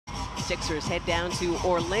Sixers head down to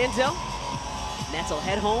Orlando. Nets will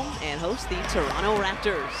head home and host the Toronto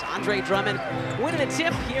Raptors. Andre Drummond winning a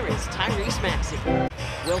tip. Here is Tyrese Maxey.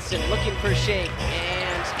 Wilson looking for Shake,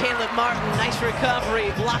 and Caleb Martin, nice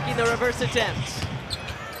recovery, blocking the reverse attempt.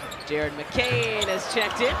 Jared McCain has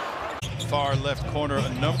checked in. Far left corner a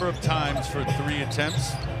number of times for 3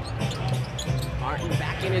 attempts. Martin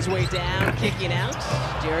backing his way down, kicking out.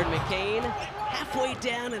 Jared McCain halfway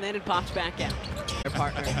down, and then it pops back out. Their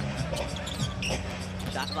partner.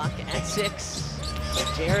 Shot clock at 6.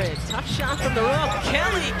 Jared, tough shot from the rope.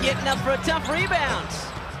 Kelly getting up for a tough rebound.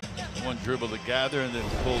 One dribble to gather and then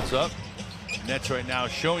pulls up. Nets right now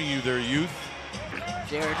showing you their youth.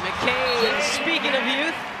 Jared McCain, speaking of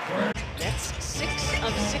youth, Nets 6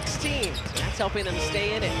 of 16. That's helping them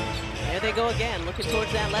stay in it. There they go again, looking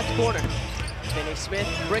towards that left corner. Finney Smith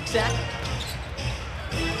bricks that.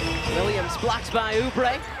 Williams blocks by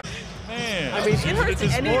Oubre. Man, I mean, it hurts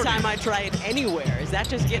anytime I try it anywhere. Is that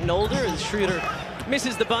just getting older? And Schroeder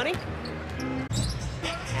misses the bunny.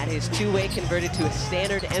 Had his two-way converted to a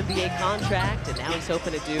standard NBA contract, and now he's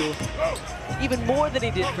hoping to do even more than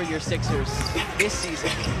he did for your Sixers this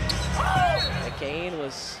season. McCain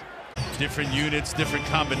was... Different units, different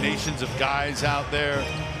combinations of guys out there.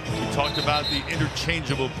 We talked about the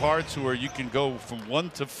interchangeable parts where you can go from 1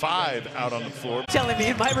 to 5 out on the floor. Telling me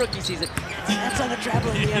in my rookie season, that's on the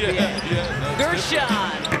travel in the NBA. Yeah, Gershon.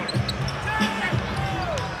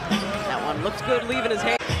 That one looks good leaving his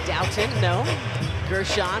hand. Doughton, no.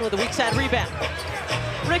 Gershon with a weak side rebound.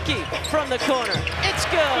 Ricky from the corner. It's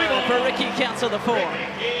good for Ricky, counts on the 4.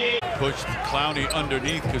 Pushed Clowney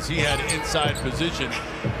underneath because he had inside position.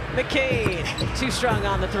 McCain, too strong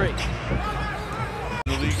on the 3. In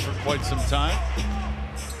the league for quite some time.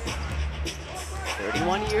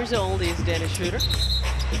 31 years old is Dennis Schroeder.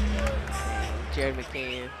 Jared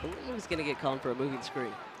McCain, I believe he's going to get called for a moving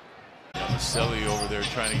screen. Selly over there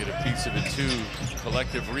trying to get a piece of it too.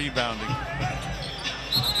 Collective rebounding.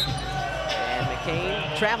 And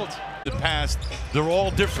McCain traveled. The past, they're all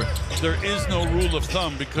different. There is no rule of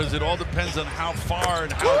thumb because it all depends on how far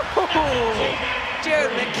and how.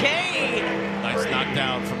 Jared McCain. Nice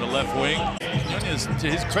knockdown from the left wing. To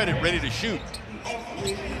his credit, ready to shoot.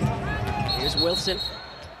 Here's Wilson,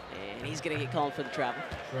 and he's going to get called for the travel.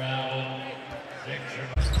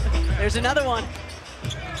 There's another one.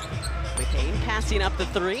 McCain passing up the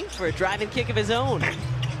 3 for a driving kick of his own.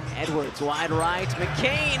 Edwards wide right.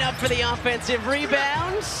 McCain up for the offensive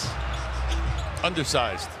rebounds.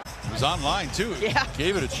 Undersized. Was online too. Yeah.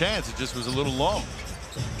 Gave it a chance. It just was a little long.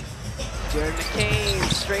 Jared McCain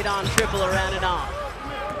straight on triple around and off.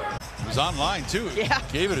 Was online too. Yeah.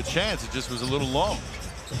 Gave it a chance. It just was a little long.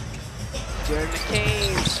 Jared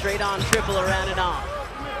McCain straight on triple around and off.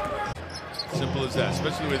 Simple as that,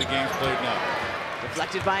 especially the way the game's played now.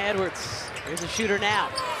 Deflected by Edwards. Here's a shooter now.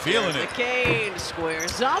 Feeling it. McCain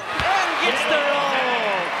squares up and gets the roll.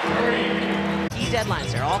 Key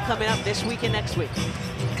deadlines are all coming up this week and next week.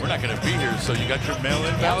 We're not going to be here, so you got your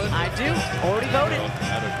mail-in ballot? I do. Already voted.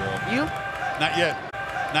 Atta girl. You? Not yet.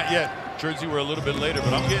 Not yet. Jersey, we're a little bit later,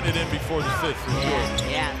 but I'm getting it in before the 5th for sure.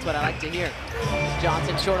 Yeah, that's what I like to hear.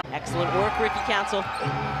 Johnson short. Excellent work, Ricky Council.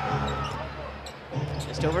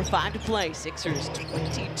 Just over 5 to play. Sixers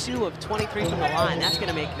 22 of 23 from the line. That's going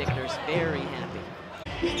to make Nick Nurse very happy.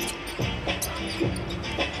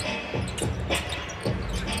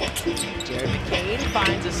 Jared McCain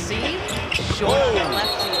finds a seam. Short on the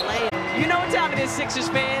lefty layup. You know what time it is, Sixers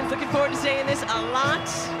fans. Looking forward to saying this a lot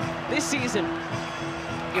this season.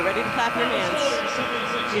 Get ready to clap your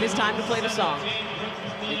hands. It is time to play the song.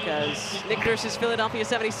 Because Nick Nurse's Philadelphia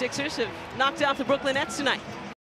 76ers have knocked out the Brooklyn Nets tonight.